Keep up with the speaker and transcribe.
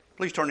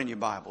Please turn in your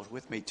Bibles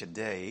with me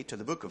today to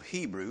the book of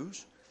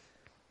Hebrews.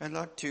 I'd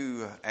like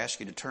to ask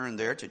you to turn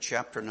there to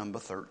chapter number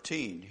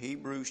 13.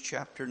 Hebrews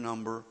chapter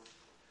number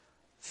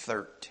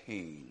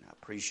 13. I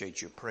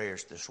appreciate your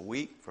prayers this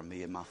week from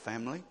me and my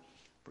family.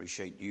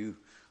 Appreciate you,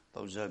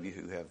 those of you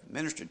who have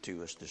ministered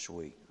to us this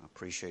week. I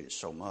appreciate it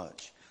so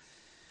much.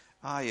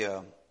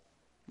 I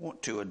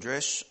want to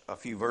address a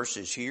few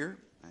verses here.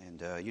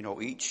 And,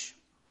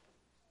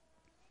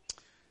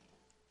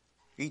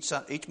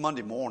 each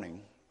Monday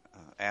morning,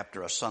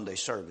 after a Sunday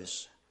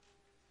service,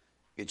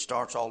 it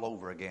starts all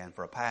over again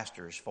for a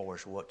pastor as far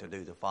as what to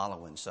do the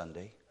following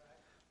Sunday.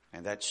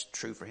 And that's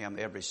true for him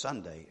every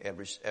Sunday,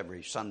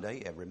 every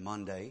Sunday, every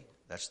Monday.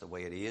 That's the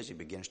way it is. He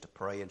begins to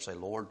pray and say,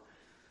 Lord,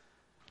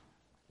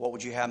 what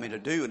would you have me to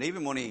do? And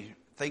even when he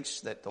thinks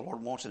that the Lord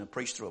wants him to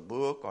preach through a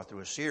book or through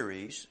a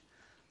series,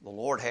 the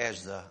Lord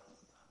has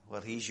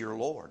He's your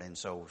Lord. And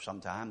so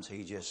sometimes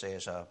he just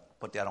says,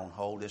 put that on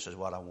hold. This is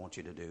what I want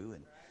you to do.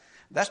 And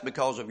that's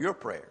because of your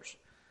prayers.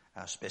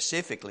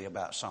 Specifically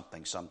about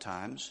something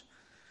sometimes.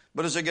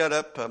 But as I got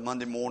up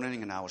Monday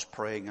morning and I was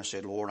praying, I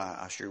said, Lord,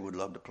 I sure would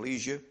love to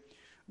please you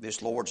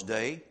this Lord's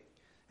Day.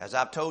 As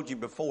I've told you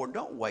before,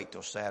 don't wait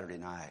till Saturday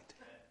night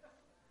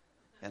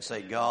and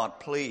say, God,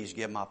 please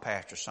give my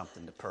pastor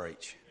something to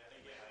preach.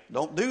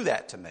 Don't do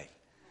that to me.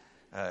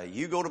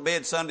 You go to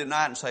bed Sunday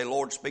night and say,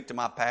 Lord, speak to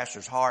my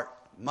pastor's heart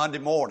Monday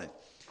morning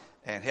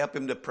and help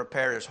him to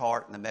prepare his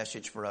heart and the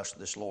message for us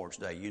this Lord's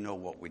Day. You know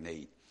what we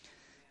need.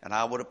 And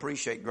I would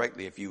appreciate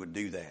greatly if you would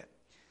do that.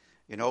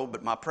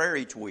 But my prayer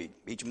each week,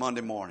 each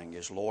Monday morning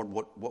is, Lord,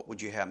 what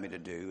would you have me to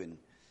do?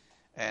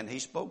 And he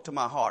spoke to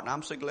my heart. And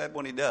I'm so glad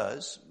when he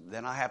does.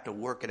 Then I have to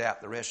work it out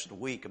the rest of the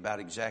week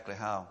about exactly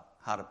how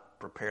to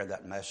prepare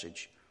that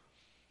message.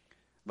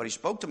 But he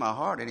spoke to my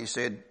heart and he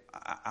said,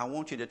 I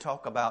want you to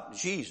talk about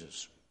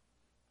Jesus.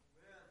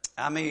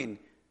 I mean,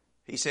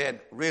 he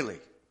said, really,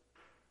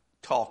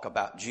 talk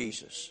about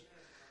Jesus.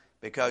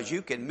 Because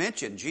you can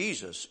mention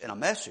Jesus in a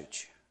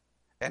message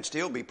and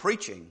still be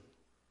preaching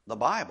the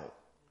Bible.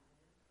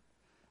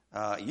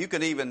 You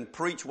can even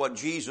preach what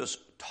Jesus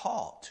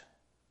taught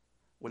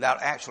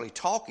without actually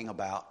talking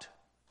about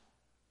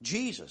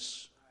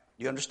Jesus.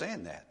 Do you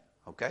understand that?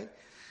 Okay?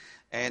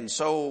 And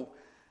so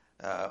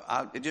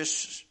I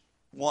just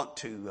want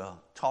to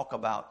talk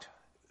about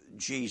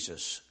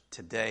Jesus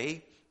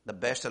today the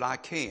best that I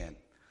can.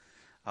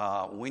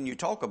 When you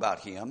talk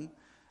about him,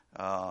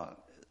 Paul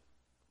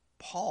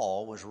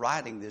was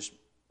writing this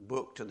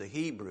book to the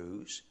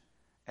Hebrews,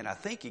 and I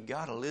think he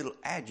got a little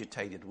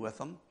agitated with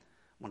them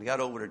when he got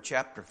over to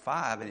chapter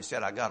 5, and he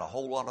said, I got a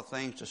whole lot of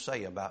things to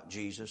say about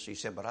Jesus. He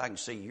said, but I can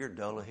see you're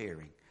dull of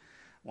hearing.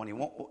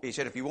 He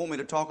said, if you want me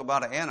to talk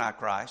about an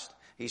Antichrist,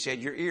 he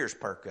said, your ears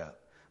perk up.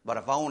 But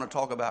if I want to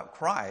talk about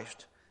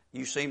Christ,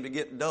 you seem to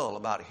get dull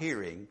about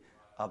hearing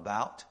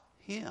about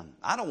him.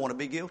 I don't want to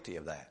be guilty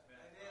of that.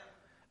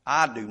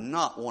 I do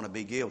not want to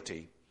be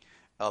guilty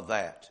of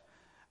that.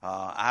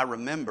 I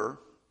remember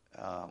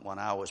when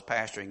I was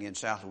pastoring in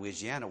South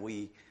Louisiana,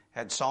 we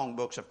had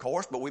songbooks, of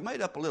course, but we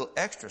made up a little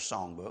extra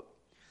songbook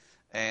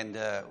and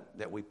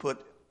that we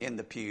put in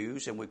the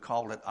pews, and we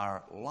called it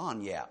our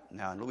lagniappe.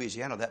 Now, in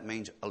Louisiana, that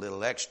means a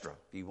little extra.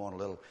 You want a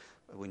little,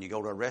 when you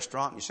go to a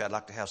restaurant and you say, I'd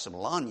like to have some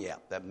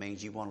lagniappe, that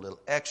means you want a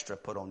little extra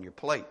put on your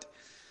plate.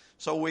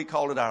 So we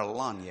called it our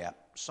lagniappe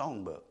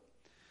songbook.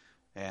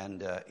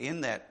 And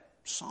in that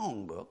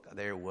songbook,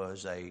 there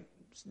was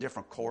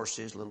different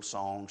choruses, little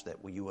songs that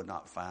you would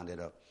not find in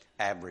an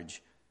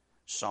average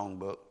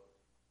songbook.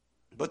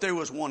 But there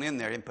was one in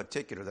there in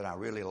particular that I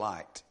really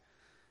liked.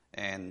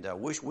 And I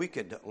wish we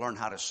could learn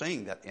how to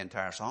sing that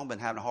entire song. I've been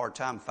having a hard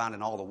time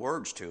finding all the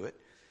words to it.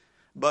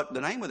 But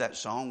the name of that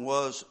song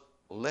was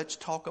Let's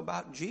Talk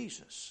About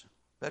Jesus.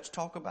 Let's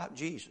Talk About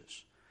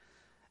Jesus.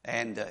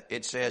 And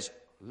it says,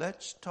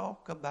 let's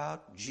talk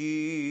about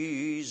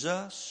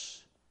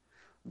Jesus.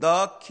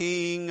 The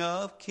King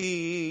of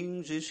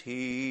Kings is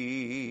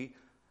He.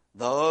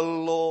 The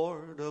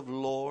Lord of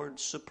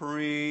Lords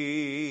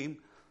supreme.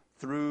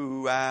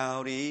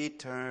 Throughout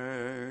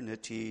eternity,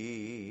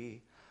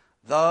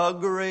 the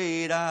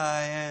great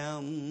I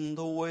am,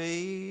 the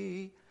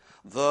way,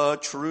 the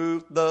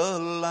truth, the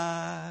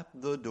life,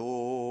 the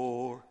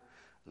door.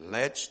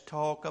 Let's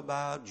talk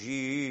about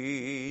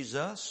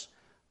Jesus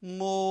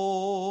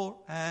more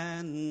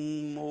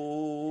and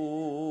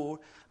more.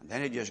 And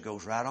then it just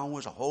goes right on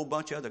with a whole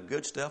bunch of other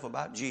good stuff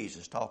about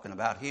Jesus, talking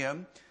about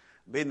him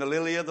being the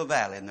lily of the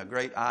valley and the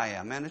great I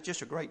am. Man, it's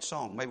just a great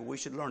song. Maybe we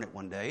should learn it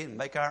one day and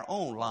make our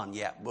own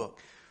lagniappe book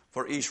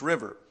for East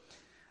River.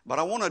 But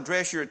I want to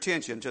address your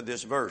attention to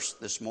this verse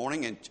this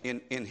morning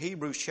in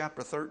Hebrews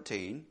chapter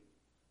 13.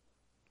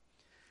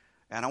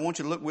 And I want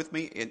you to look with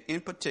me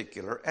in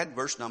particular at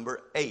verse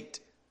number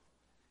 8.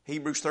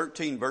 Hebrews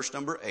 13, verse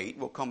number 8.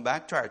 We'll come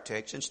back to our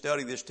text and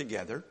study this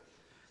together.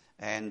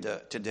 And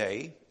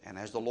today, and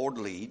as the Lord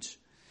leads,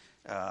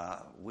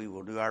 we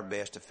will do our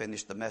best to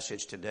finish the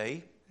message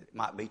today. It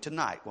might be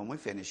tonight when we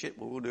finish it,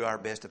 but we'll do our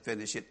best to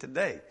finish it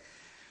today.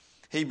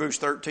 Hebrews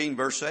 13,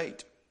 verse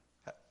 8.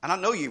 And I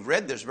know you've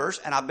read this verse,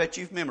 and I bet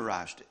you've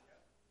memorized it.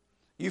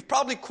 You've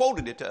probably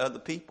quoted it to other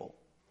people.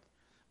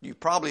 You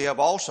probably have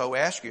also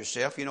asked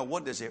yourself,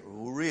 what does it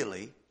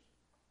really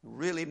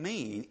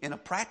mean in a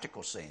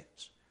practical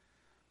sense?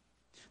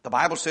 The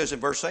Bible says in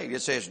verse 8,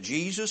 it says,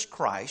 Jesus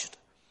Christ,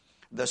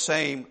 the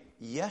same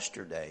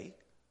yesterday,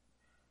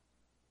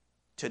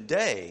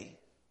 today,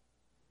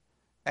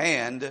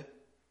 and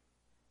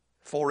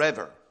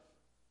forever.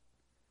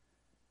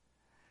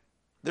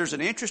 There's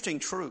an interesting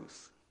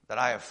truth that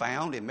I have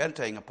found in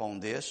meditating upon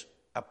this,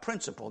 a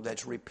principle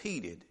that's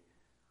repeated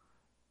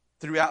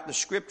throughout the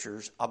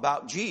Scriptures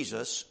about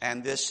Jesus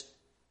and this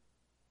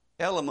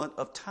element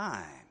of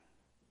time.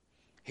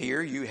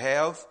 Here you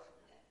have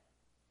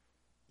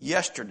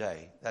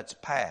yesterday, that's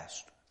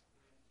past.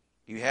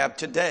 You have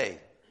today,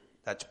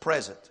 that's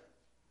present.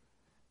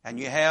 And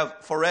you have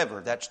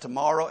forever, that's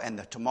tomorrow, and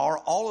the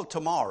tomorrow, all of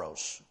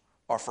tomorrows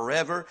are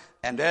forever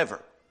and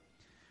ever.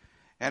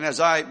 And as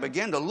I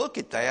begin to look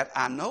at that,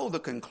 I know the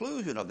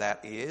conclusion of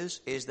that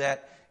is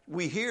that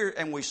we hear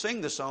and we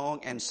sing the song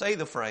and say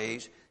the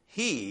phrase,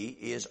 He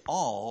is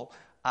all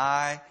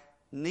I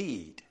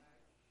need.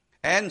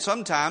 And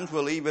sometimes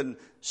we'll even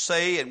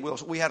say, and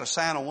we had a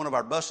sign on one of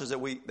our buses that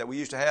we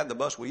used to have, the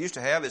bus we used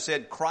to have, that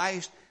said,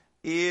 Christ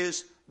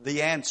is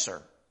the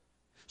answer.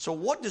 So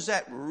what does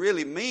that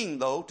really mean,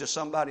 though, to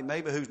somebody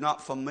maybe who's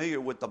not familiar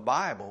with the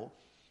Bible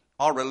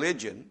or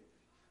religion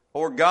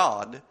or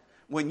God,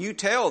 when you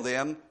tell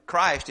them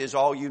Christ is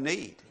all you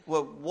need?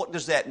 Well, what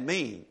does that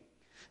mean?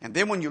 And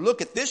then when you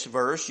look at this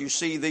verse, you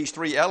see these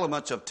three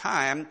elements of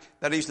time,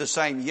 that He's the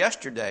same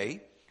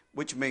yesterday,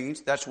 which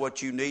means that's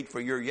what you need for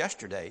your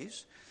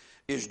yesterdays,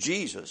 is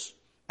Jesus,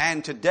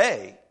 and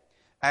today,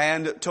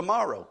 and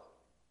tomorrow.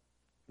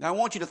 Now I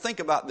want you to think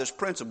about this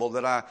principle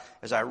that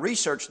as I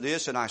researched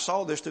this and I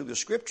saw this through the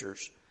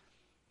Scriptures,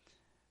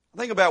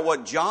 think about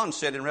what John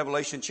said in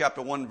Revelation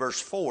chapter 1 verse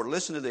 4.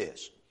 Listen to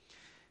this.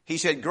 He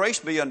said, grace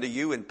be unto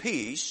you and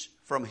peace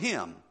from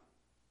Him.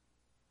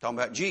 Talking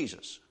about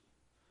Jesus.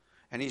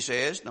 And he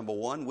says, number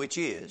one, which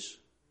is.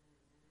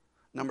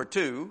 Number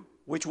two,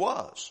 which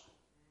was.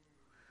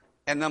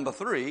 And number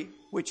three,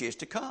 which is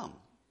to come.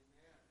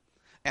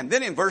 And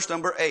then in verse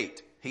number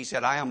 8, he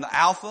said, I am the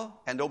Alpha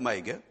and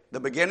Omega, the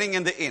beginning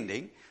and the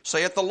ending,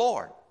 saith the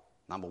Lord.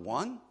 Number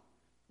one,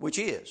 which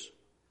is.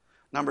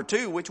 Number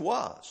two, which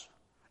was.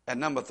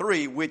 And number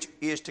three, which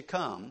is to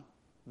come,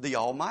 the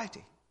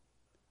Almighty.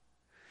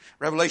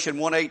 Revelation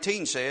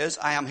 1:18 says,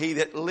 I am He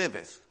that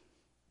liveth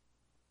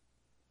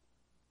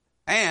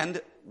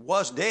and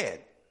was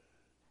dead.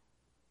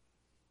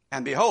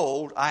 And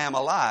behold, I am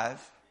alive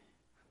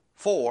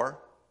for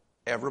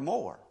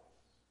evermore.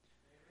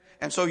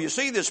 And so you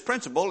see this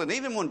principle, and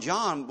even when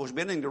John was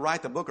beginning to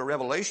write the book of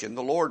Revelation,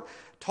 the Lord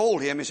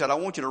told him, He said, I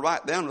want you to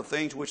write down the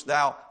things which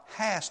thou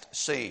hast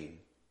seen.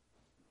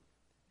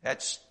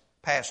 That's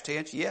past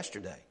tense,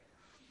 yesterday.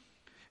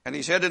 And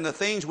He said, in the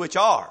things which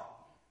are.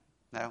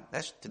 Now,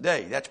 that's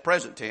today, that's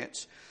present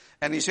tense.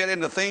 And He said, in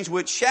the things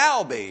which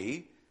shall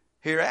be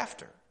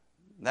hereafter.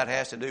 That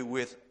has to do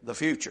with the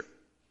future.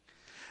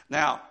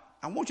 Now,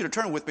 I want you to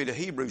turn with me to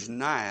Hebrews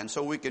 9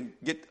 so we can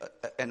get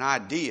an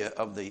idea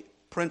of the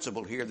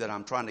principle here that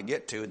I'm trying to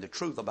get to and the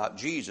truth about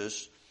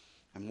Jesus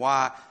and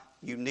why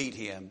you need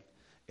Him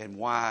and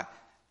why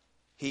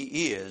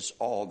He is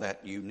all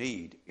that you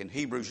need. In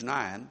Hebrews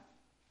 9,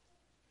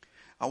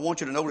 I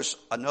want you to notice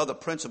another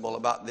principle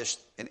about this,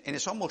 and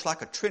it's almost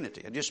like a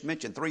Trinity. I just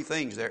mentioned three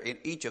things there in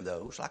each of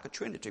those, like a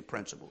Trinity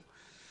principle.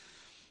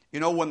 You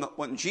know,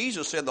 when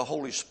Jesus said the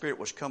Holy Spirit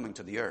was coming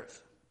to the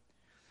earth,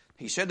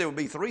 He said there would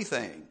be three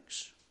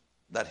things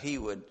that He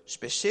would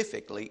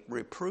specifically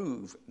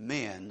reprove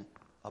men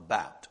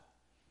about.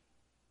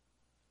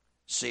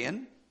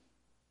 Sin,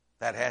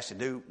 that has to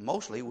do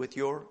mostly with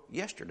your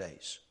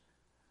yesterdays.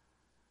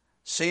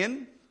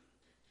 Sin,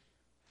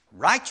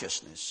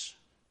 righteousness,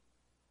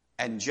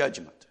 and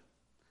judgment.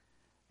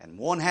 And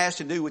one has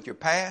to do with your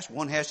past,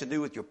 one has to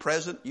do with your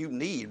present. You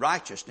need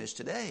righteousness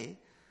today.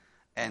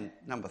 And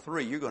number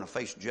three, you're going to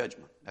face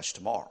judgment. That's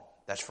tomorrow.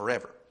 That's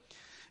forever.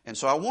 And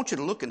so I want you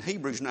to look in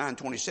Hebrews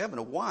 9:27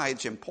 of why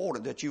it's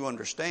important that you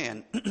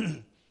understand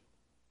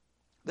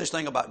this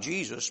thing about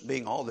Jesus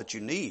being all that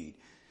you need.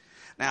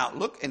 Now,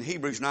 look in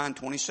Hebrews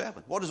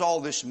 9:27. What does all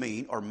this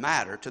mean or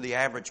matter to the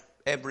average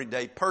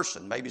everyday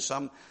person? Maybe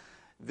some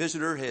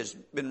visitor has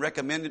been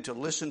recommended to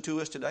listen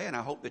to us today, and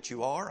I hope that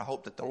you are. I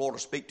hope that the Lord will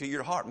speak to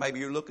your heart. Maybe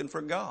you're looking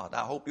for God.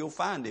 I hope you'll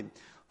find Him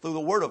through the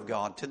Word of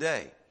God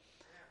today.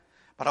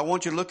 But I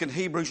want you to look in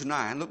Hebrews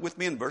 9. Look with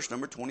me in verse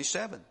number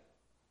 27.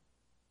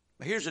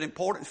 Here's an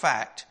important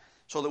fact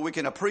so that we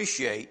can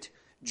appreciate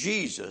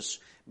Jesus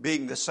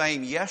being the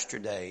same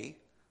yesterday,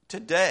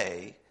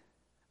 today,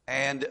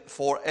 and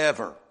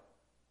forever.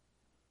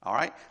 All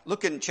right?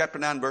 Look in chapter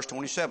 9, verse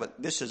 27.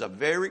 This is a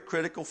very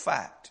critical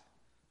fact.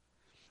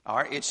 All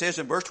right? It says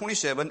in verse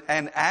 27,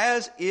 and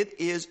as it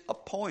is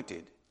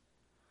appointed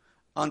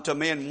unto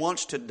men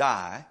once to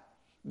die,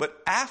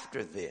 but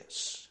after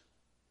this,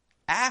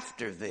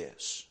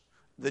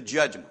 the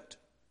judgment.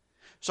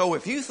 So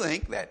if you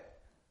think that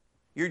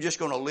you're just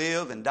going to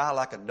live and die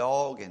like a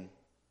dog and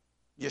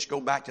just go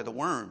back to the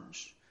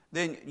worms,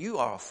 then you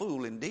are a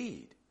fool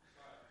indeed.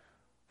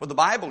 For the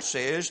Bible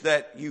says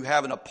that you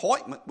have an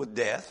appointment with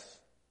death,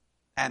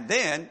 and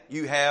then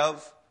you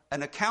have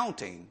an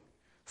accounting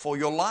for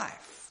your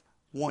life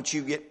once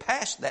you get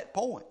past that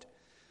point.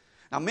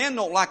 Now, men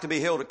don't like to be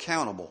held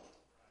accountable.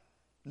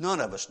 None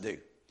of us do.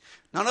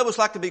 None of us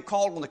like to be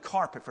called on the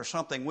carpet for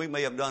something we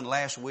may have done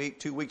last week,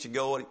 2 weeks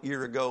ago, a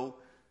year ago.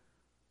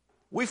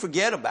 We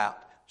forget about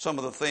some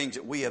of the things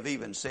that we have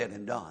even said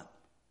and done.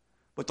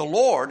 But the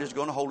Lord is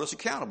going to hold us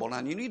accountable.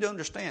 Now, you need to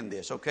understand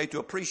this, okay, to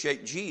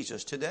appreciate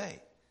Jesus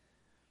today.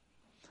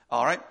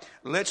 All right,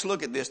 let's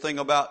look at this thing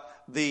about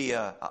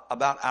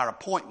our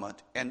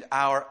appointment and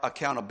our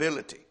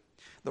accountability.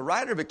 The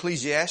writer of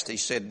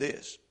Ecclesiastes said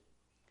this.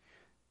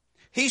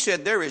 He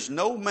said, there is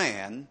no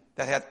man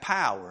that hath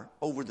power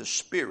over the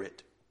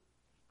Spirit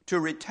to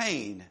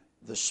retain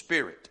the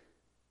Spirit.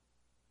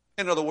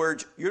 In other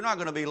words, you're not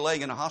going to be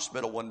laying in a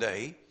hospital one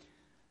day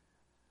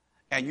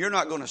and you're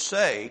not going to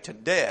say to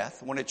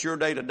death, when it's your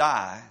day to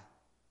die,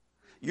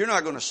 you're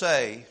not going to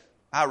say,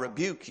 I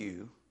rebuke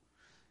you,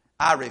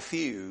 I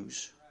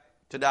refuse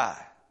to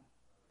die.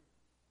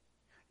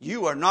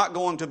 You are not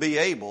going to be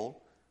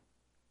able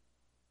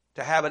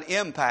to have an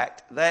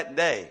impact that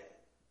day.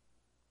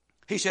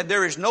 He said,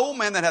 there is no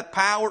man that hath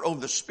power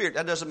over the Spirit.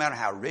 That doesn't matter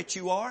how rich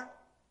you are.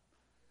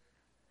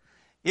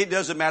 It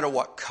doesn't matter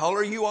what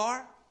color you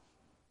are.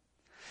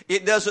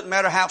 It doesn't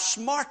matter how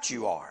smart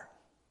you are.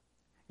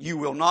 You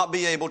will not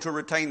be able to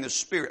retain the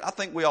Spirit. I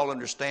think we all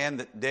understand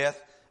that death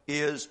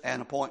is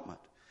an appointment.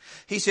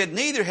 He said,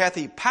 neither hath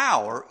he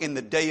power in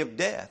the day of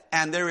death,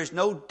 and there is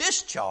no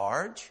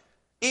discharge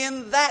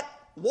in that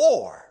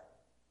war.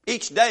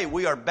 Each day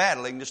we are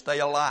battling to stay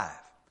alive.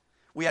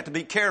 We have to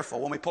be careful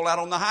when we pull out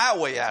on the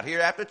highway out here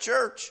after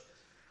church.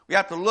 We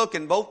have to look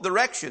in both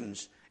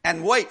directions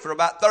and wait for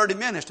about 30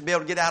 minutes to be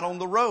able to get out on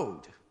the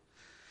road.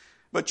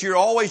 But you're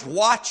always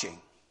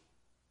watching,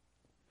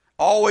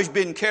 always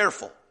being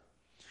careful.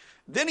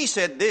 Then he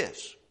said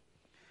this.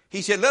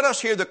 He said, let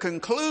us hear the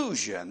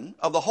conclusion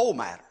of the whole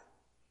matter.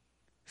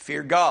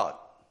 Fear God.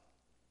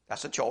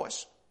 That's a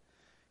choice.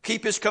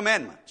 Keep His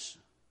commandments.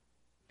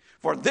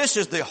 For this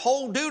is the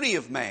whole duty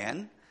of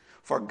man,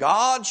 for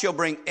God shall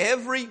bring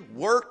every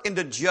work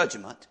into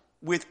judgment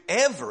with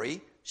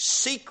every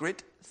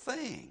secret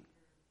thing,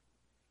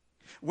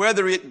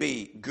 whether it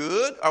be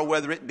good or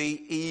whether it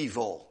be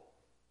evil.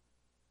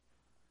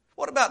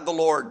 What about the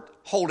Lord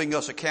holding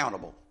us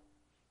accountable?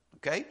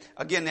 Okay?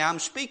 Again, now I'm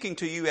speaking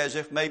to you as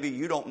if maybe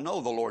you don't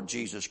know the Lord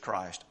Jesus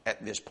Christ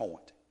at this point.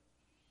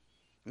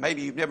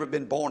 Maybe you've never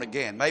been born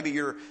again. Maybe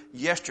your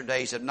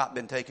yesterdays have not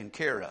been taken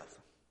care of.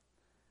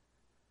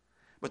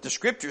 But the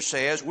Scripture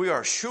says we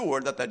are sure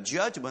that the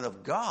judgment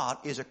of God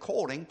is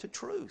according to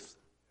truth.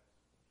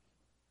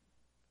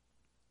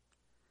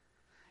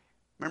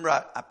 Remember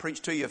I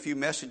preached to you a few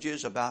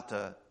messages about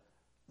the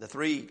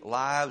 3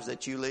 lives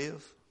that you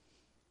live.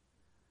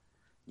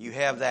 You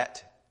have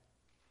that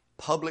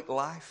public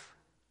life,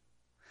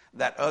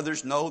 that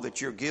others know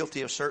that you're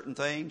guilty of certain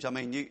things. I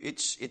mean,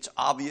 it's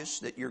obvious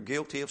that you're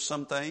guilty of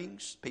some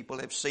things. People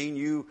have seen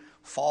you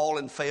fall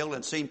and fail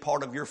and seen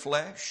part of your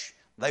flesh.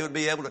 They would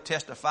be able to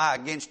testify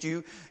against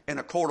you in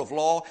a court of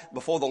law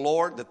before the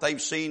Lord that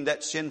they've seen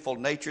that sinful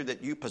nature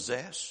that you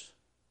possess.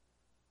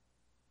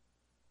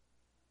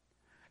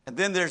 And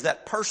then there's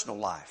that personal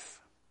life,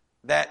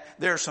 that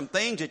there are some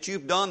things that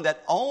you've done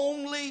that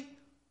only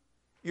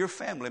your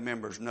family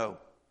members know,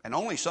 and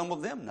only some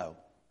of them know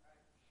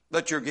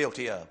that you're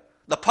guilty of.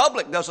 The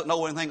public doesn't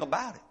know anything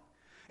about it.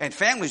 And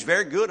family's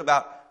very good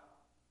about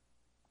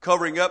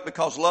covering up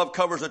because love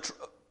covers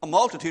a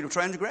multitude of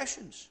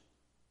transgressions.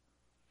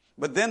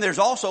 But then there's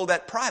also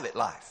that private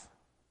life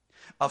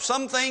of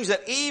some things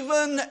that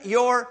even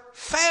your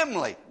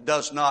family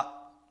does not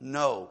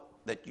know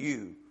that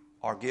you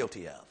are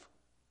guilty of.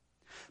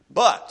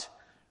 But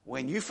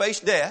when you face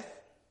death,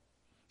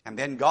 and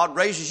then God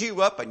raises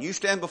you up and you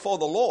stand before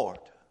the Lord,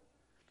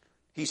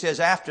 He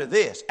says after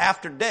this,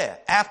 after death,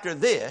 after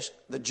this,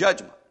 the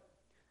judgment.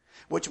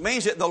 Which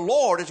means that the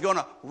Lord is going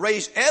to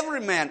raise every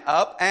man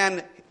up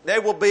and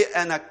there will be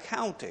an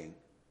accounting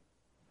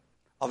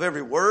of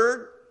every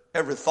word,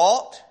 every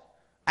thought,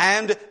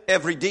 and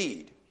every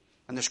deed.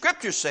 And the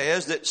Scripture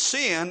says that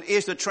sin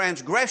is the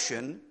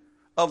transgression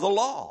of the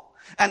law.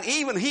 And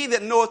even he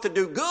that knoweth to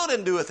do good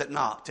and doeth it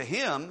not, to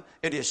him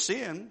it is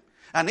sin.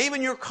 And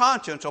even your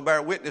conscience will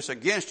bear witness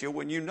against you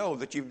when you know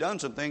that you've done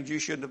some things you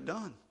shouldn't have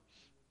done.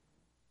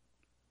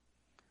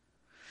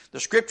 The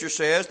Scripture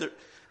says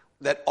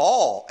that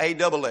all,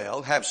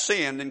 A-double-L, have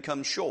sinned and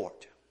come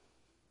short.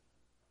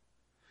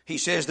 He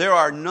says there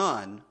are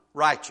none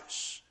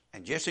righteous.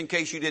 And just in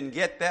case you didn't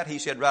get that, he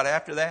said right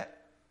after that,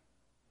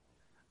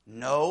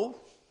 no,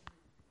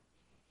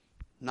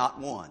 not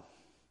one.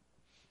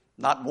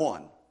 Not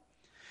one.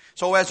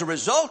 So as a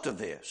result of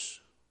this,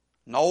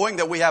 knowing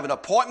that we have an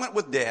appointment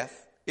with death,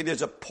 it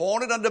is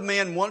appointed unto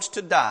men once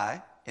to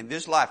die, in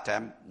this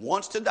lifetime,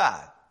 once to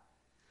die.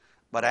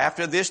 But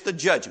after this, the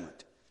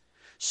judgment.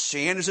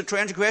 Sin is a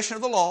transgression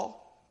of the law.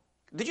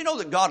 Did you know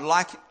that God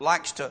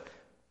likes to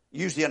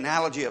use the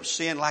analogy of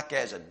sin like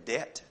as a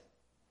debt.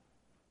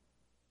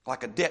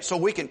 Like a debt, so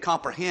we can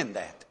comprehend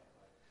that.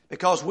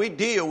 Because we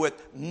deal with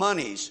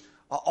monies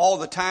all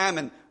the time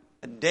and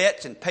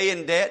debts and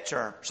paying debts,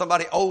 or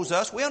somebody owes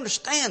us. We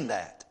understand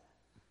that.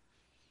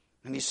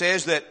 And he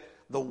says that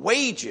the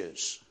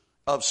wages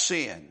of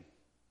sin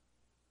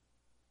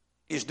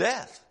is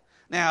death.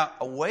 Now,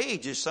 a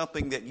wage is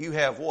something that you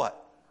have what?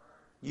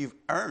 You've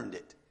earned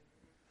it.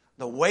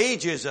 The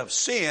wages of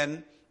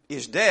sin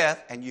is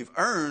death, and you've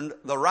earned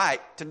the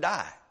right to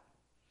die.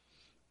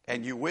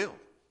 And you will.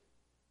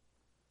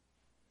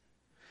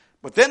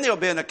 But then there'll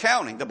be an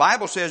accounting. The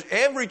Bible says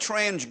every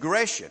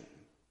transgression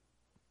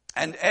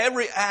and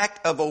every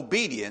act of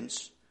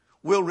obedience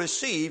will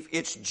receive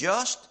its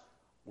just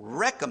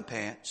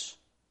recompense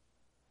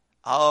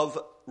of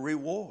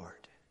reward.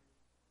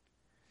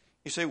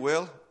 You say,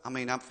 well, I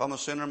mean, if I'm a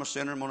sinner, I'm a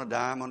sinner. I'm going to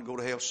die. I'm going to go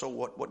to hell. So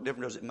what? What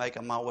difference does it make?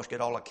 I'm always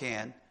get all I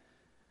can.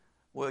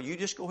 Well, you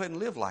just go ahead and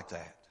live like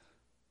that.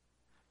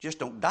 Just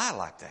don't die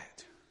like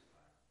that.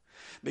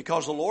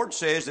 Because the Lord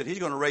says that He's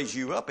going to raise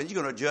you up and He's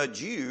going to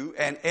judge you,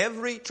 and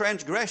every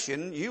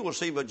transgression you will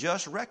receive a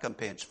just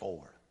recompense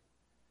for.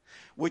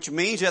 Which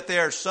means that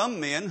there are some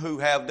men who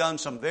have done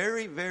some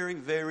very, very,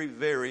 very,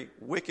 very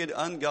wicked,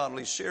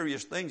 ungodly,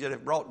 serious things that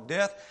have brought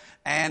death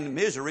and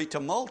misery to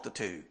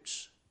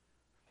multitudes.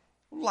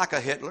 Like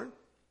a Hitler,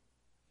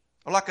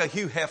 or like a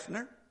Hugh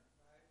Hefner.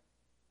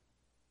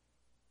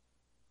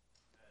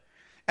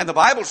 And the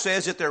Bible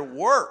says that their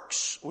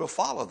works will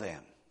follow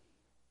them.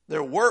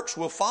 Their works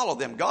will follow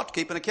them. God's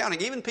keeping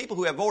accounting. Even people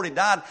who have already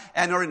died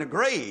and are in the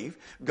grave,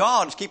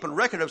 God's keeping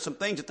record of some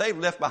things that they've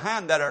left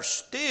behind that are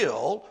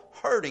still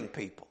hurting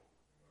people.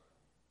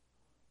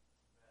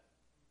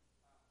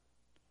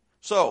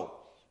 So,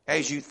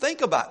 as you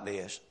think about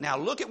this, now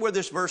look at where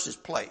this verse is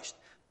placed.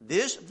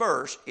 This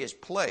verse is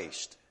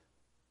placed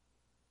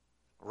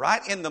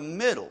right in the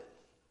middle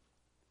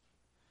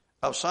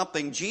of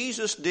something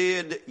Jesus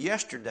did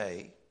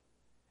yesterday,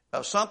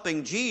 of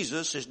something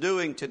Jesus is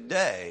doing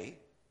today,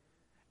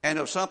 and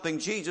of something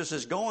Jesus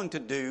is going to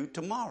do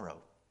tomorrow.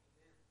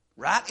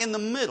 Right in the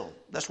middle.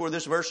 That's where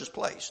this verse is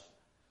placed.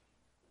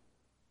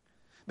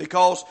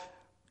 Because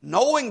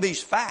knowing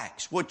these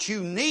facts, what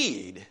you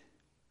need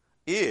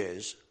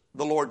is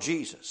the Lord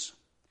Jesus.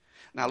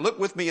 Now look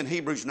with me in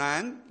Hebrews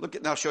 9.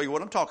 Now I'll show you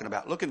what I'm talking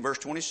about. Look in verse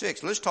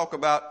 26. Let's talk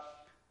about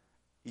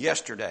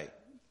yesterday.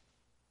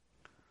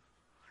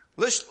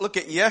 Let's look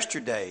at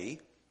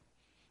yesterday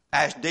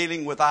as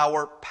dealing with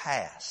our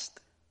past.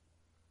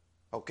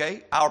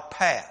 Okay? Our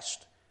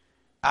past,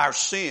 our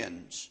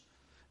sins,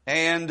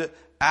 and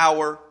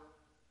our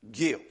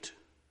guilt.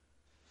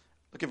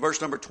 Look at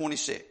verse number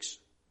 26.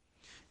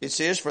 It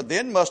says, "For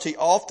then must he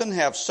often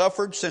have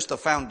suffered since the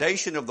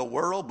foundation of the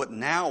world, but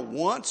now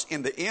once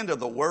in the end of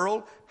the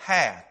world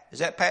hath." Is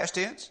that past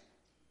tense?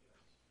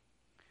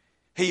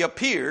 "He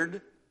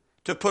appeared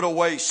to put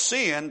away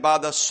sin by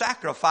the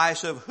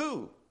sacrifice of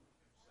who?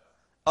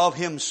 Of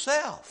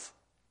himself."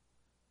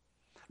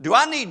 Do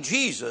I need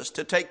Jesus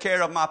to take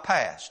care of my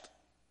past?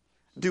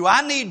 Do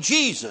I need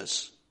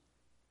Jesus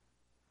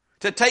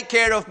to take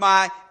care of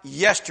my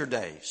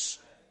yesterdays?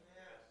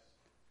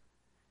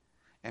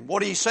 And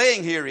what he's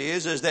saying here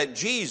is that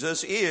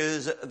Jesus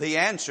is the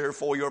answer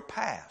for your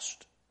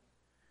past.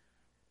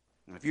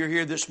 And if you're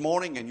here this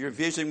morning and you're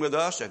visiting with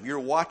us, if you're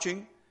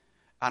watching,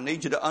 I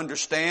need you to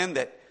understand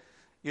that,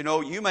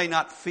 you may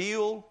not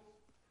feel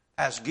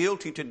as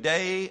guilty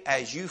today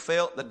as you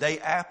felt the day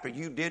after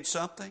you did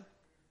something.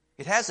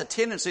 It has a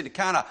tendency to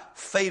kind of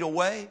fade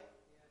away.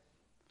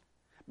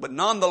 But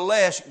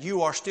nonetheless,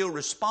 you are still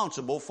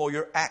responsible for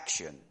your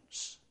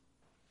actions.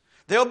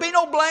 There'll be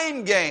no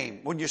blame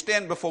game when you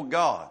stand before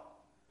God.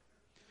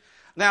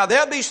 Now,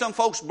 there'll be some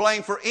folks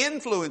blamed for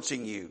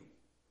influencing you,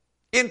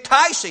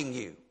 enticing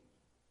you,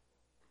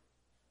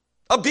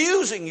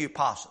 abusing you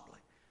possibly.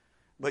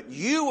 But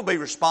you will be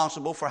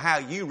responsible for how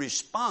you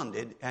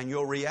responded and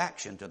your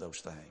reaction to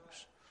those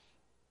things.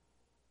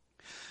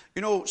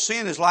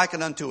 Sin is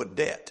likened unto a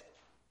debt.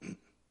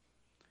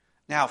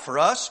 Now, for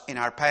us, in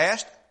our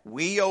past,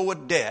 we owe a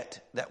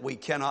debt that we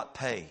cannot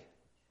pay.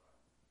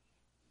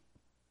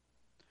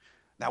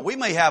 Now, we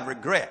may have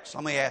regrets.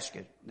 Let me ask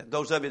you,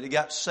 those of you that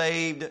got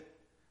saved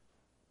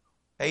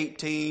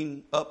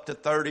 18 up to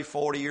 30,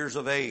 40 years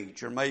of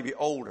age, or maybe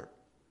older,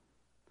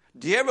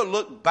 do you ever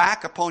look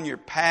back upon your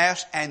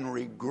past and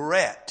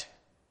regret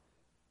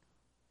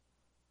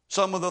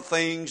some of the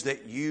things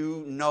that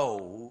you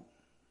know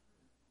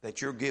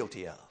that you're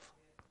guilty of?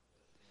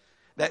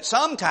 That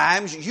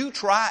sometimes you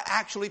try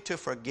actually to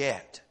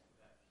forget.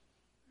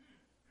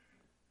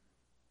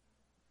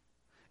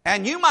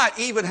 And you might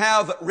even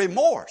have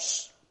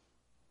remorse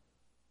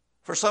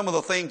for some of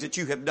the things that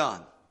you have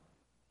done.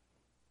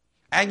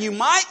 And you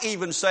might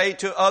even say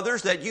to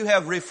others that you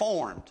have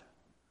reformed,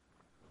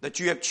 that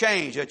you have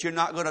changed, that you're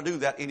not going to do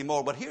that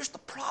anymore. But here's the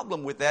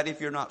problem with that if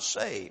you're not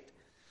saved.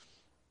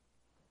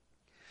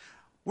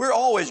 We're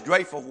always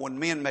grateful when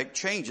men make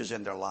changes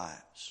in their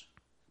lives.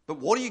 But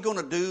what are you going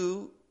to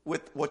do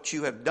with what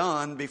you have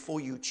done before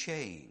you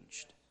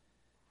changed?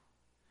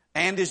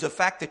 And is the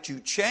fact that you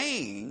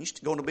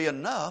changed going to be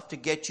enough to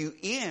get you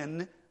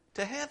in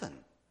to heaven?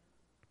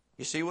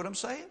 You see what I'm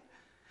saying?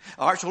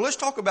 All right, so let's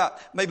talk about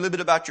maybe a little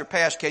bit about your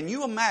past. Can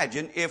you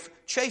imagine if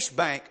Chase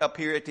Bank up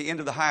here at the end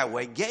of the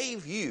highway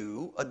gave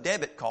you a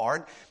debit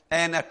card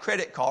and a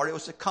credit card? It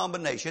was a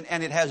combination,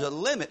 and it has a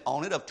limit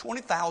on it of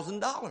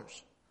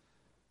 $20,000.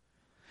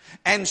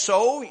 And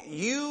so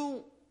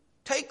you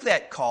take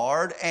that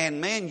card and,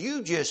 man,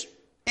 you just,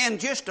 in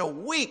just a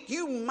week,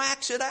 you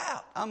max it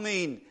out. I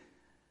mean,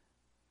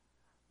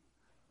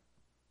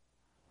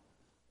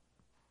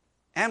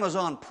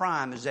 Amazon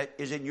Prime is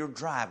in your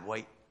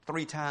driveway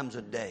 3 times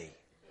a day.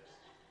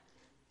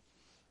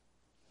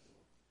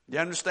 You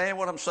understand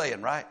what I'm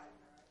saying, right?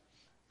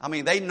 I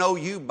mean, they know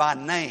you by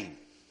name.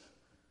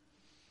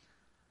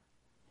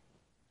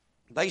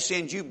 They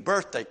send you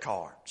birthday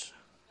cards.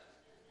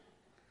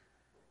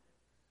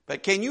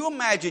 But can you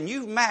imagine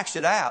you've maxed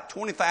it out,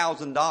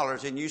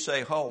 $20,000, and you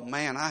say, oh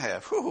man, I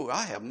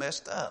have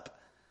messed up.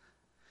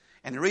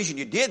 And the reason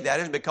you did that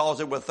is because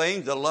there were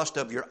things, the lust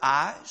of your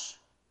eyes,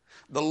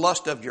 the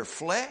lust of your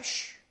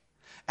flesh,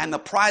 and the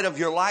pride of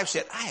your life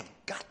said, I have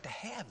got to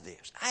have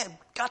this. I have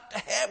got to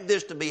have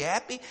this to be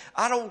happy.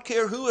 I don't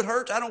care who it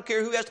hurts. I don't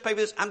care who has to pay for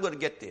this. I'm going to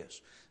get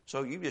this.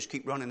 So you just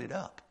keep running it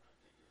up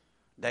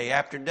day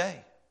after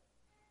day.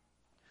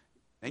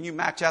 Then you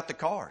max out the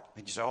card.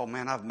 And you say, oh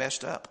man, I've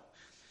messed up.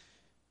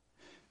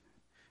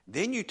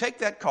 Then you take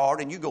that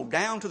card and you go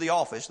down to the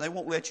office. They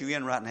won't let you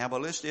in right now,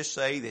 but let's just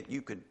say that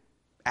you could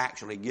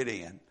actually get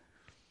in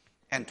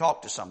and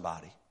talk to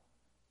somebody.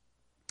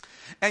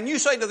 And you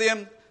say to them,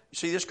 you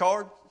see this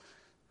card?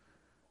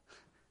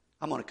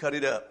 I'm going to cut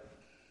it up.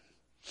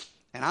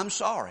 And I'm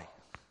sorry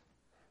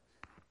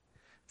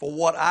for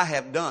what I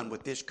have done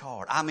with this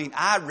card. I mean,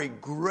 I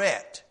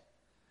regret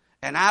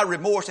and I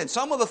remorse. And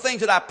some of the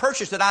things that I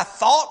purchased that I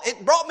thought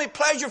it brought me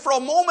pleasure for a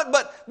moment,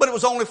 but it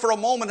was only for a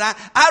moment.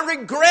 I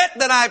regret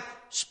that I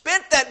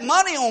spent that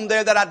money on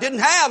there that I didn't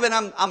have, and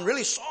I'm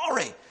really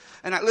sorry.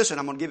 And listen,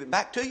 I'm going to give it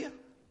back to you.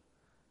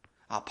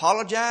 I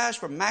apologize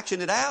for maxing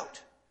it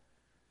out.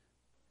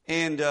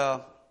 And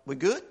we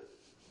good?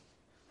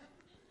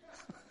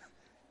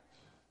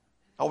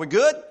 Are we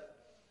good?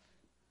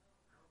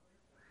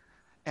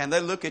 And they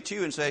look at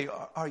you and say,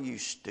 are you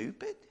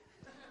stupid?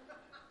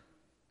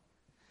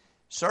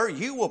 Sir,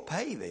 you will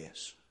pay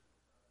this.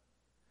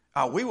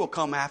 We will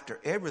come after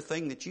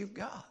everything that you've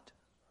got.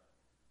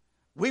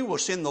 We will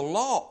send the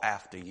law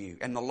after you.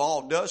 And the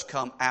law does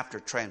come after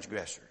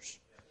transgressors.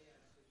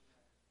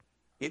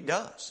 It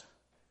does.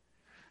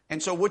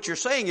 And so what you're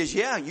saying is,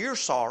 yeah, you're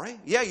sorry.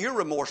 Yeah, you're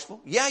remorseful.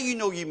 Yeah, you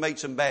know you made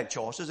some bad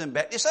choices. And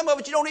some of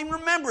it you don't even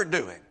remember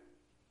doing.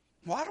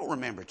 Well, I don't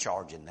remember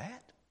charging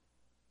that.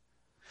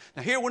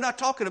 Now here we're not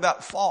talking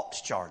about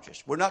false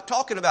charges. We're not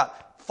talking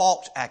about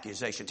false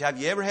accusations. Have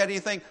you ever had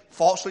anything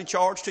falsely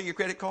charged to your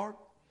credit card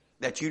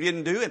that you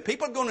didn't do? And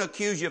people are going to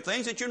accuse you of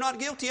things that you're not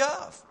guilty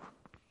of.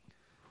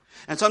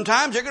 And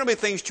sometimes there are going to be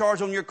things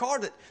charged on your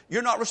card that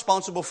you're not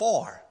responsible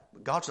for.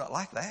 But God's not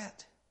like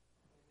that.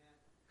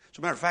 As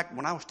a matter of fact,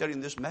 when I was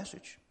studying this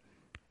message,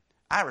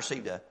 I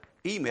received an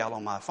email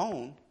on my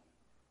phone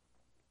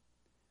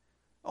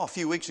a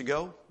few weeks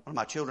ago. One of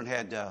my children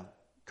had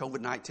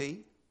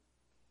COVID-19.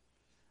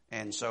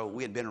 And so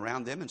we had been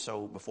around them. And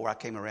so before I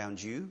came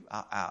around you,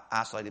 I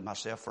isolated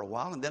myself for a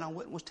while. And then I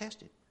went and was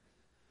tested.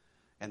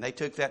 And they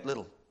took that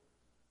little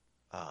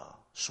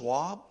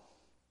swab.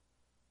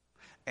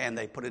 And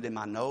they put it in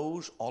my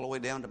nose all the way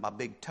down to my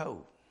big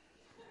toe.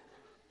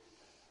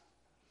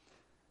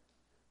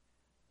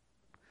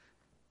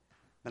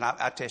 And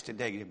I tested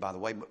negative, by the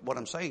way. But what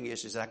I'm saying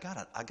is I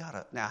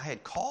gotta. Now I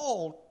had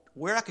called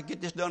where I could get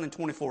this done in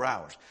 24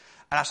 hours.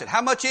 And I said,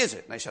 how much is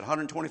it? And they said,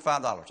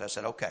 $125. I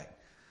said, okay.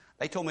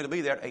 They told me to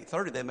be there at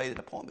 8:30. They made an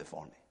appointment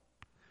for me.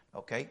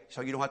 Okay,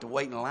 so you don't have to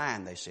wait in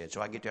line, they said. So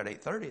I get there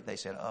at 8:30. They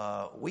said,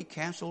 we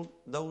canceled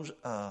those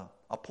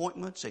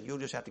appointments and you'll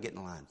just have to get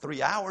in line.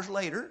 3 hours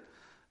later,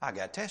 I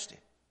got tested.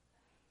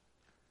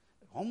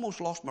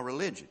 Almost lost my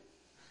religion.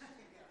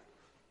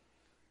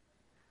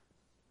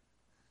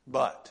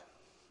 But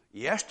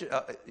yesterday,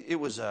 it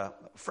was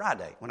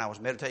Friday when I was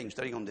meditating,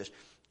 studying on this.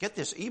 Get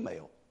this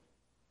email.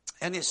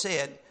 And it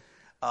said,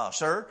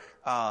 sir,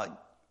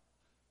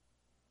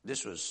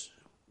 this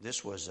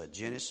was a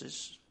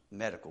Genesis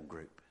Medical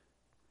Group.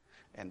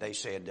 And they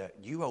said,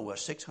 you owe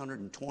us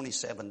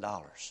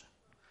 $627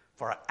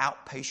 for an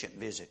outpatient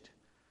visit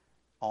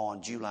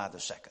on July the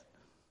 2nd.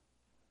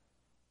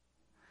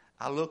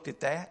 I looked at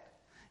that,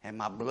 and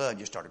my blood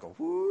just started to go,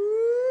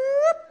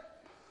 whoop.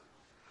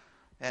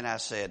 And I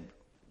said,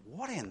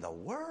 what in the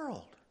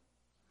world?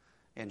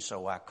 And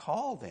so I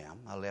called them.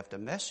 I left a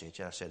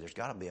message. I said, there's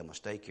got to be a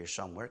mistake here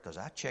somewhere because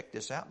I checked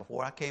this out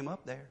before I came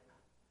up there.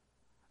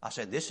 I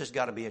said, this has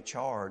got to be a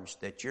charge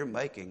that you're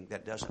making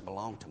that doesn't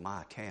belong to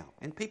my account.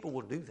 And people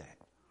will do that.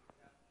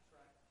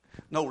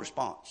 No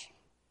response.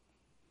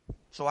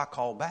 So I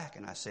called back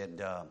and I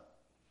said,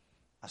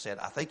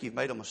 I think you've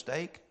made a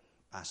mistake.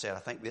 I said, I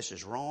think this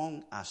is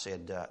wrong. I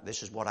said,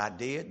 this is what I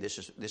did. This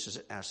is.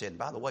 And I said,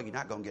 by the way, you're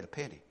not going to get a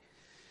penny.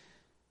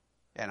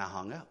 And I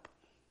hung up.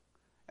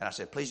 And I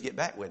said, please get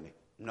back with me.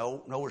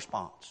 No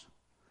response.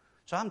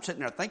 So I'm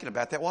sitting there thinking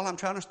about that while I'm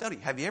trying to study.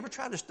 Have you ever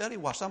tried to study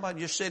while somebody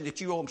just said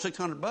that you owe them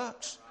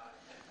 $600?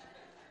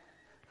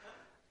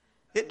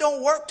 It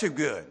don't work too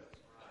good.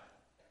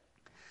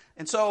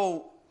 And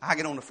so I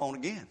get on the phone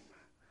again.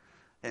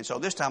 And so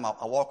this time I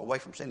walk away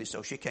from Cindy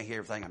so she can't hear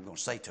everything I'm going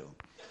to say to him.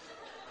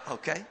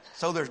 Okay?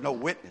 So there's no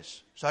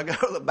witness. So I go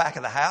to the back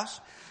of the house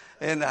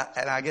and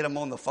I get him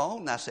on the phone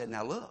and I said,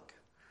 now look.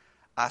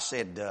 I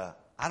said,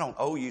 I don't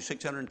owe you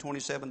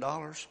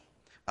 $627.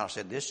 I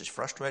said, this is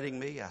frustrating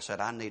me. I said,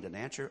 I need an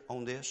answer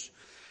on this.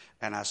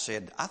 And I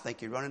said, I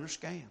think you're running a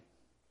scam.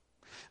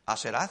 I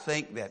said, I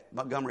think that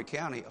Montgomery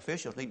County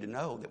officials need to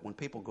know that when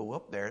people go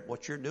up there,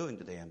 what you're doing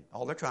to them.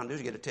 All they're trying to do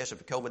is get a test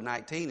for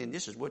COVID-19, and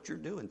this is what you're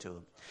doing to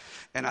them.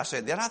 And I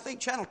said, then I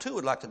think Channel 2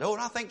 would like to know,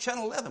 and I think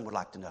Channel 11 would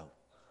like to know.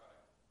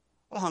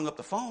 Well, I hung up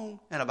the phone,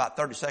 and about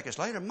 30 seconds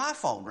later, my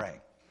phone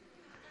rang.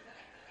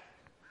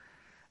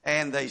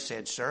 And they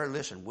said, sir,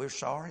 listen, we're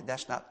sorry.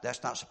 That's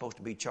not supposed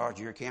to be charged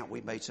to your account.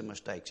 We made some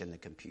mistakes in the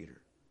computer.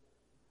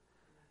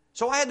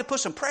 So I had to put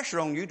some pressure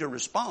on you to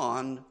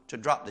respond to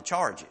drop the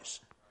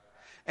charges.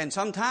 And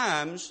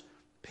sometimes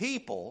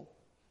people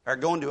are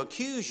going to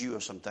accuse you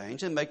of some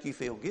things and make you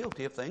feel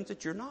guilty of things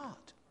that you're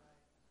not.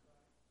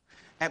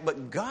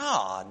 But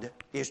God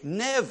is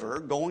never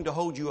going to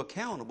hold you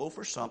accountable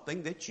for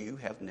something that you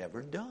have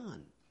never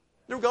done,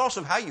 regardless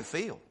of how you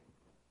feel.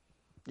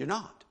 You're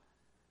not.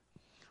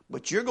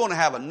 But you're going to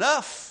have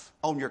enough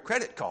on your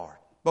credit card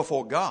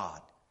before God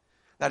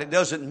that it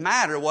doesn't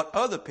matter what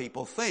other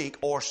people think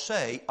or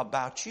say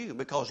about you,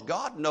 because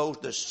God knows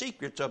the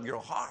secrets of your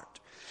heart.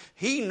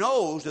 He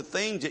knows the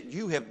things that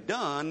you have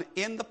done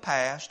in the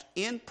past,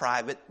 in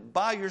private,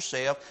 by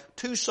yourself,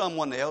 to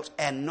someone else,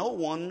 and no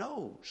one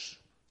knows.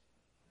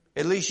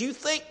 At least you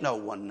think no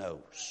one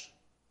knows,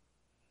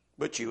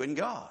 but you and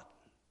God.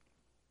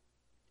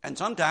 And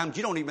sometimes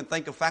you don't even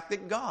think the fact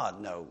that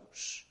God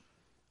knows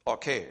or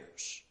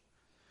cares.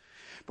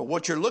 But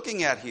what you're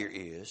looking at here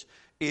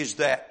is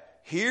that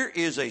here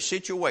is a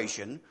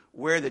situation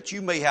where that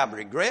you may have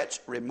regrets,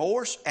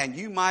 remorse, and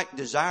you might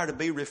desire to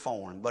be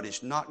reformed, but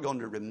it's not going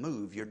to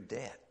remove your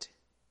debt.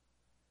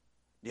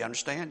 Do you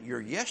understand? Your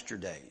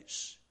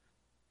yesterdays.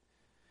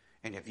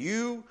 And if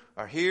you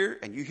are here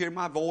and you hear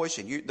my voice,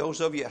 and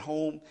those of you at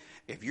home,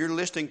 if you're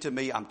listening to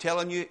me, I'm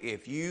telling you,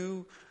 if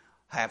you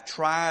have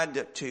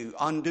tried to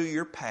undo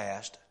your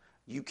past,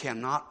 you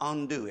cannot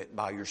undo it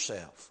by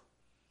yourself.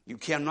 You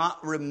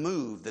cannot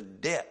remove the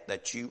debt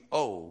that you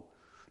owe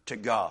to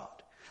God.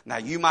 Now,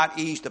 you might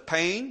ease the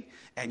pain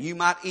and you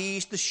might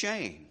ease the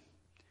shame,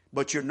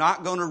 but you're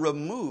not going to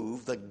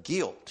remove the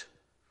guilt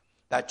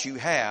that you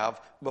have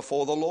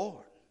before the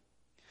Lord.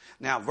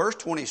 Now, verse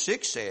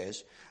 26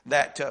 says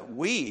that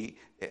we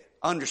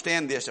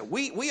understand this, that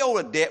we owe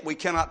a debt we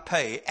cannot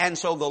pay, and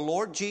so the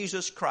Lord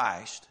Jesus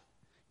Christ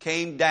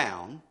came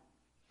down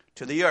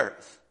to the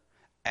earth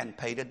and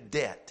paid a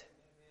debt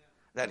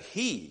that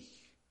He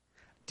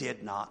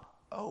did not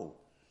owe.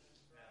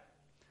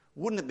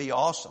 Wouldn't it be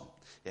awesome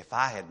if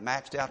I had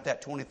maxed out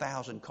that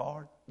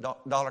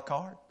 $20,000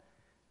 card?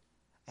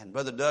 And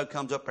Brother Doug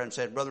comes up there and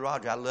said, Brother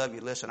Roger, I love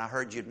you. Listen, I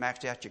heard you'd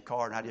maxed out your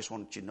card, and I just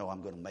wanted you to know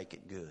I'm going to make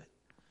it good.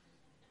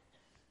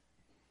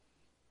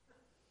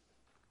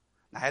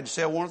 I had to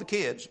sell one of the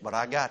kids, but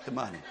I got the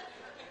money.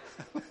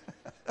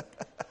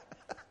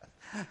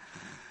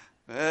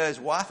 His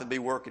wife would be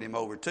working him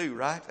over too,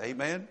 right?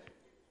 Amen?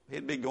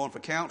 He'd be going for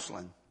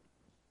counseling.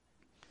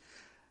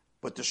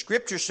 But the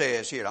Scripture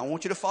says here, I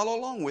want you to follow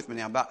along with me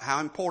now about how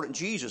important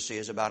Jesus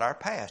is about our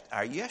past,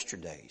 our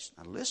yesterdays.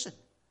 Now listen.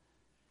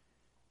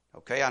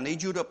 Okay, I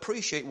need you to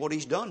appreciate what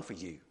He's done for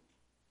you.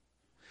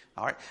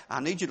 All right, I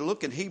need you to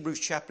look in Hebrews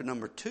chapter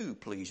number 2,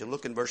 please, and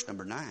look in verse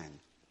number 9.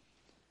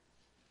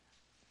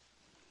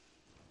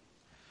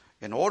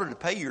 In order to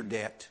pay your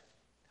debt,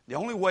 the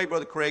only way,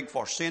 Brother Craig,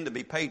 for sin to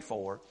be paid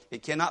for,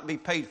 it cannot be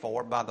paid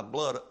for by the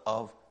blood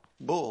of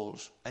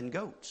bulls and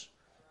goats.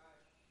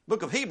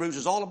 Book of Hebrews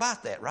is all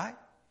about that, right?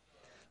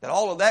 That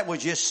all of that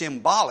was just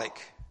symbolic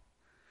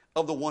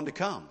of the one to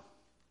come.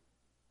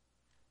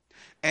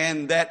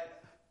 And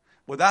that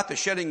without the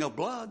shedding of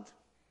blood,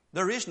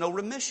 there is no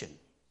remission.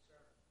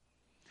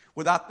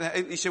 Without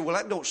that, you say, well,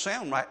 that don't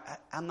sound right.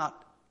 I'm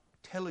not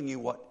telling you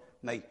what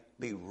may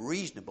be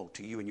reasonable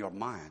to you in your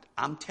mind.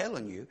 I'm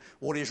telling you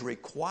what is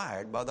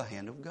required by the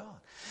hand of God.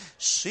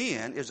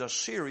 Sin is a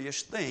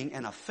serious thing,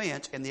 an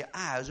offense in the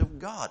eyes of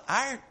God.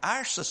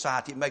 Our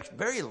society makes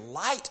very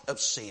light of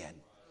sin.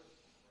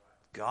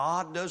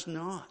 God does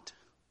not.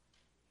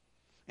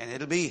 And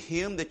it'll be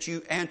Him that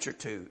you answer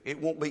to.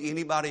 It won't be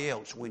anybody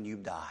else when you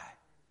die.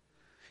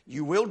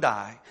 You will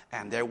die,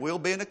 and there will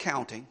be an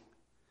accounting.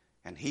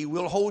 And He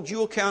will hold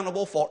you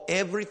accountable for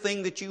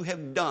everything that you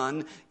have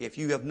done if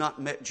you have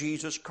not met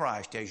Jesus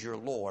Christ as your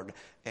Lord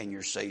and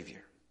your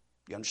Savior.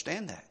 You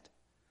understand that?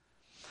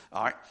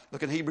 All right.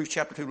 Look in Hebrews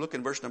chapter 2. Look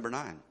in verse number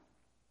 9.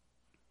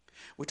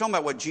 We're talking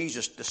about what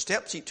Jesus, the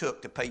steps He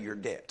took to pay your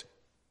debt.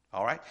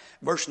 All right.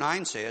 Verse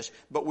 9 says,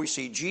 but we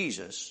see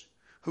Jesus,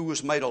 who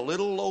was made a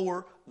little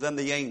lower than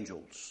the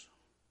angels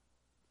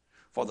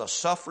for the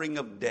suffering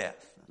of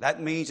death.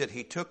 That means that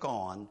he took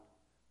on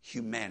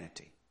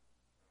humanity.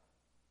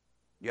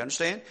 You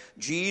understand?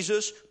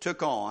 Jesus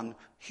took on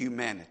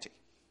humanity.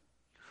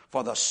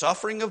 For the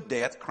suffering of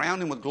death,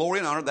 crowned him with glory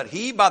and honor, that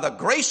he, by the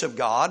grace of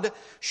God,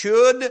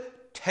 should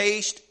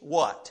taste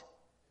what?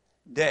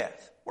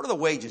 Death. What are the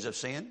wages of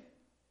sin?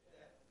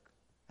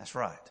 That's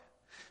right.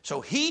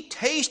 So he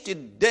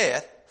tasted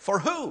death for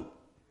who?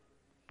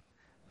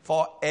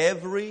 For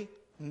every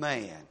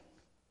man.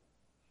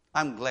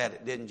 I'm glad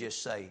it didn't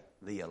just say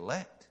the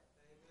elect.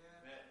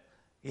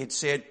 It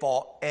said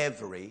for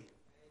every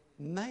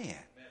man.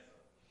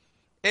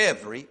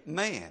 Every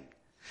man.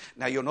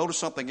 Now you'll notice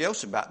something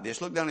else about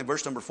this. Look down in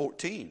verse number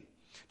 14.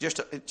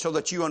 So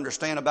that you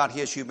understand about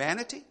his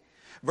humanity.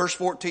 Verse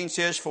 14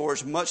 says, for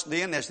as much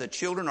then as the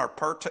children are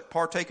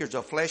partakers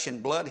of flesh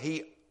and blood,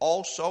 he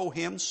also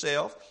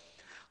himself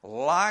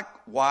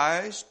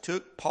likewise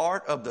took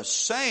part of the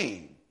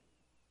same,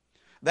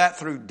 that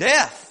through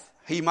death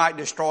he might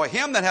destroy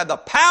him that had the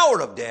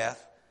power of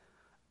death,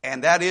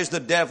 and that is the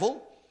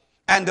devil,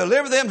 and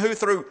deliver them who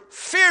through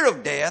fear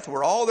of death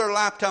were all their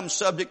lifetime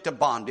subject to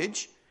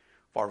bondage.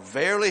 For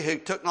verily he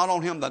took not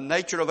on him the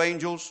nature of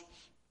angels,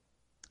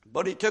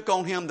 but he took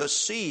on him the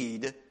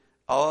seed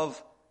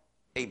of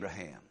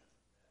Abraham.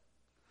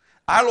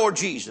 Our Lord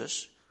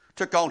Jesus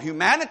took on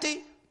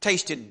humanity,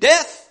 tasted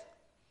death,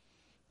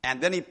 and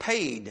then he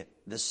paid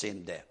the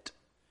sin debt.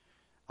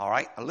 All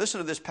right, now listen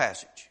to this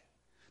passage.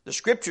 The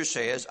scripture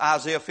says,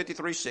 Isaiah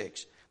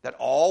 53:6, that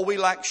all we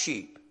like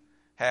sheep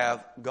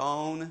have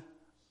gone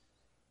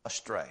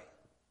astray.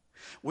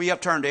 We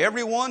have turned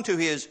everyone to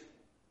his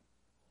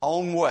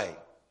own way,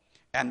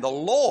 and the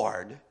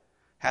Lord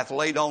hath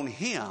laid on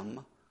him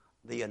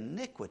the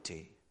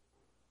iniquity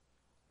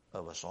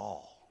of us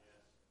all.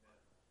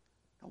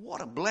 Now,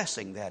 what a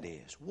blessing that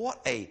is.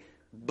 What a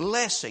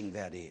blessing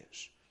that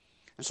is.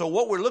 And so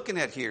what we're looking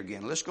at here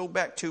again, let's go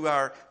back to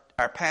our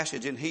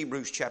passage in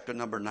Hebrews chapter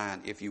number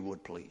 9, if you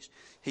would please.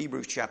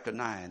 Hebrews chapter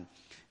 9,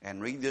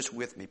 and read this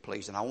with me,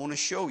 please. And I want to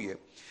show you,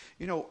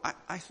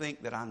 I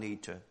think that I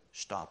need to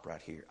stop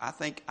right here. I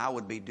think I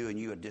would be doing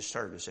you a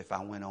disservice if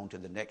I went on to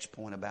the next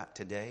point about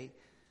today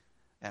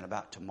and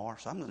about tomorrow.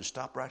 So I'm going to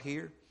stop right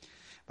here.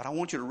 But I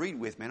want you to read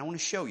with me, and I want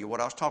to show you what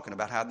I was talking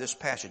about, how this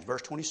passage,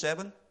 verse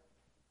 27,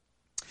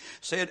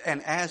 said,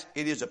 and as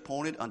it is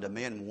appointed unto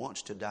men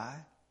once to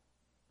die,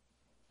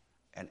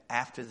 and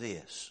after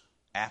this,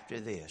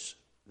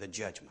 the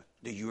judgment.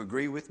 Do you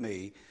agree with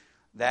me?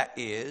 That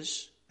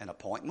is an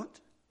appointment,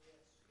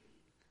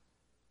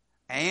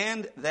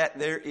 and that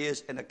there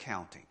is an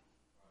accounting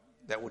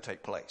that will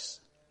take place.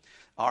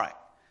 All right.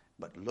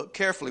 But look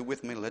carefully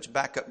with me. Let's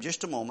back up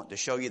just a moment to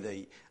show you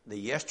the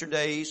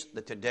yesterdays,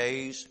 the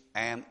todays,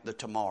 and the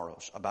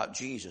tomorrows about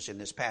Jesus in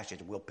this passage.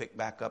 We'll pick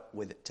back up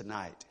with it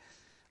tonight,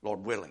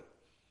 Lord willing.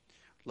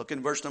 Look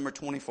in verse number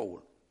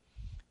 24.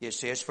 It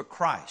says, for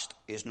Christ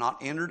is not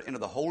entered into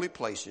the holy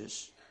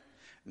places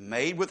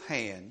made with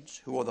hands,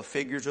 who are the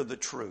figures of the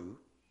true,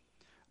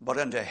 but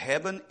unto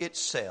heaven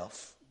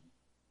itself.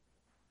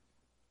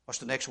 What's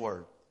the next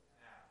word?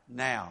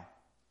 Now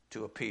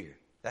to appear.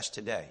 That's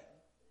today.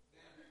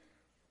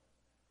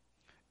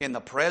 In the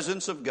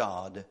presence of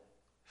God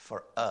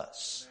for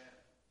us.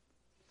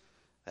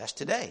 That's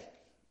today.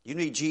 You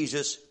need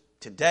Jesus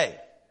today.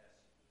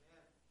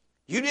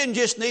 You didn't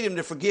just need him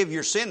to forgive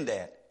your sin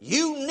debt.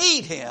 You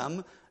need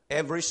him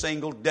every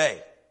single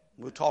day.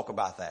 We'll talk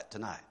about that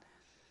tonight.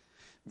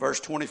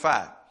 Verse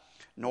 25.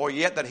 Nor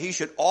yet that he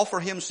should offer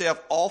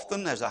himself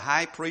often as a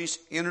high priest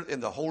entered in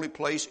the holy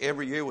place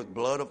every year with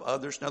blood of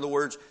others. In other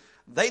words,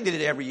 they did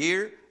it every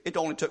year. It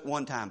only took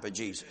one time for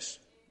Jesus.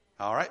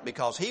 All right,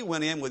 because he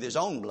went in with his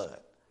own blood.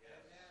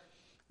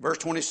 Verse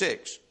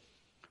 26.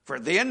 For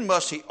then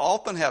must he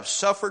often have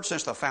suffered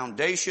since the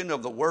foundation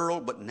of the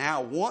world, but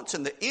now once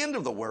in the end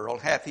of the world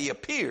hath he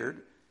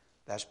appeared.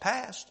 That's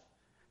past.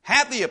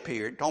 Hath he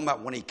appeared, talking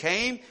about when he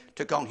came,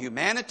 took on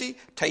humanity,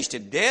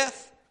 tasted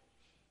death,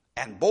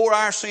 and bore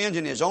our sins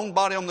in his own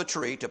body on the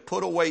tree to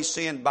put away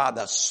sin by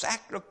the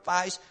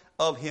sacrifice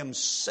of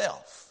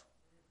himself.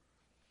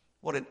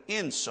 What an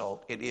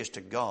insult it is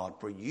to God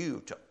for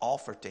you to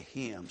offer to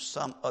him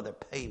some other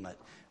payment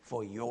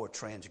for your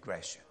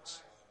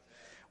transgressions.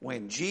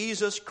 When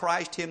Jesus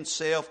Christ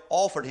himself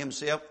offered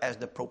himself as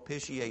the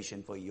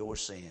propitiation for your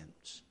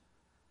sins.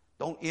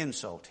 Don't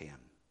insult him.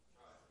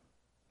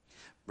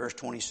 Verse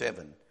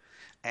 27.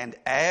 And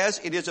as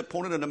it is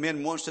appointed unto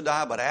men once to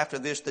die, but after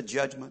this the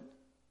judgment,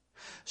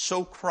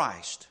 so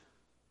Christ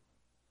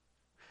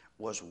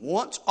was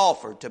once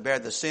offered to bear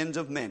the sins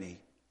of many,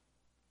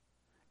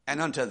 and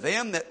unto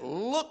them that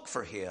look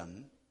for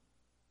him,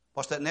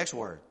 what's that next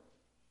word?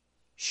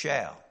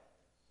 Shall.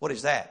 What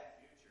is that?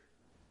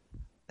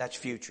 That's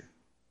future.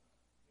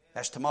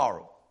 That's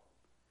tomorrow.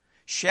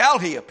 Shall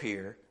he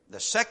appear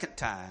the second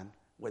time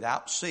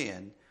without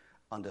sin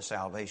unto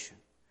salvation.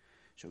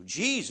 So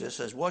Jesus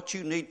is what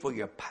you need for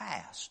your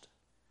past.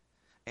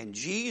 And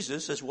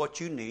Jesus is what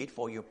you need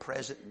for your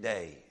present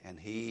day. And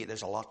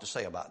there's a lot to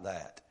say about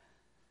that.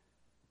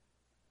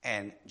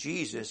 And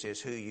Jesus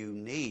is who you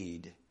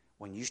need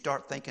when you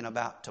start thinking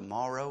about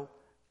tomorrow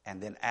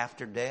and then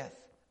after death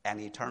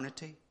and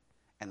eternity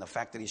and the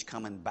fact that He's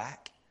coming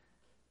back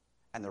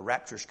and the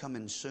rapture's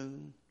coming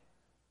soon.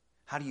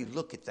 How do you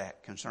look at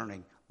that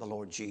concerning the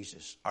Lord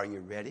Jesus? Are you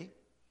ready?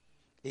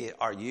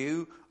 Are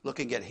you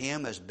looking at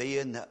Him as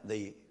being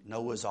the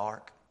Noah's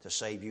Ark to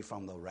save you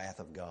from the wrath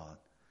of God?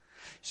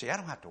 See, I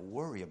don't have to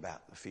worry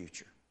about the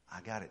future. I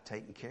got it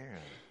taken care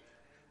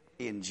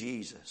of in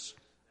Jesus.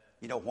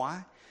 You know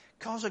why?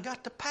 Because I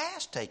got the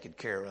past taken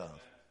care of.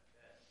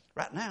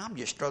 Right now, I'm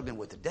just struggling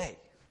with the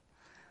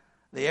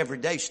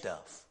everyday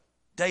stuff,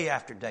 day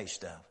after day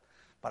stuff.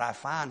 But I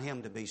find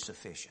Him to be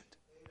sufficient.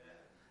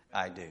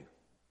 I do.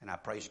 And I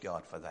praise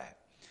God for that.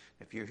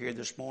 If you're here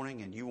this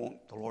morning and you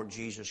want the Lord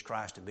Jesus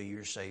Christ to be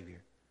your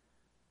Savior,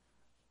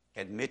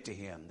 admit to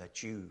Him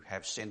that you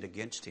have sinned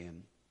against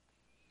Him,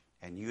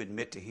 and you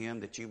admit to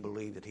Him that you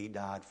believe that He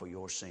died for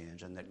your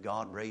sins and that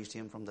God raised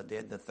Him from the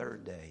dead the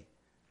third day,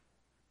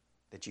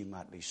 that you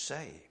might be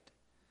saved.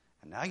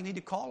 And now you need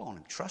to call on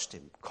Him, trust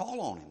Him, call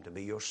on Him to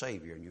be your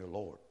Savior and your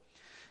Lord.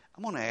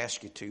 I'm going to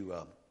ask you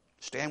to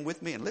stand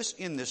with me and let's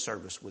end this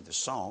service with a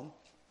song.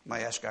 I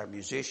may ask our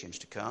musicians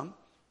to come.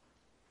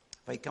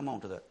 Hey, come on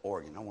to that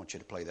organ. I want you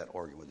to play that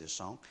organ with this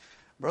song.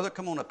 Brother,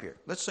 come on up here.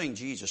 Let's sing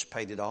Jesus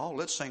Paid It All.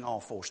 Let's sing all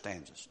 4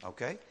 stanzas,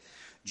 okay?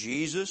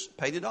 Jesus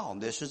paid it all.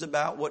 This is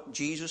about what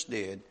Jesus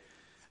did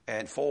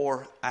and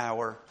for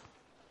our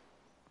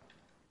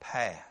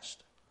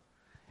past.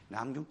 Now,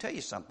 I'm going to tell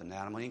you something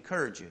now. I'm going to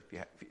encourage you.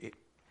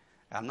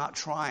 I'm not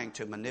trying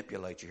to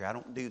manipulate you here. I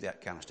don't do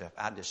that kind of stuff.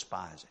 I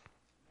despise it.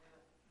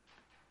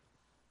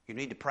 You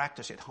need to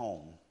practice at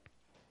home.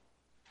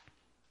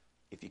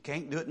 If you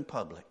can't do it in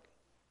public,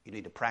 you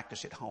need to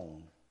practice at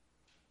home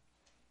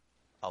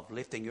of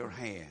lifting your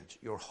hands,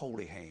 your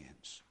holy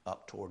hands,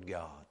 up toward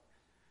God.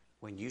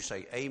 When you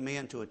say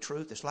amen to a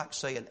truth, it's like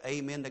saying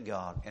amen to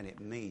God, and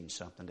it means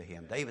something to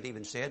Him. David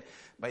even said,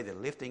 may the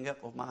lifting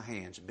up of my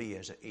hands be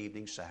as an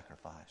evening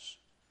sacrifice.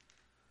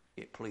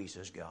 It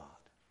pleases God.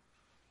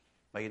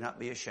 May you not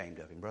be ashamed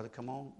of Him. Brother, come on.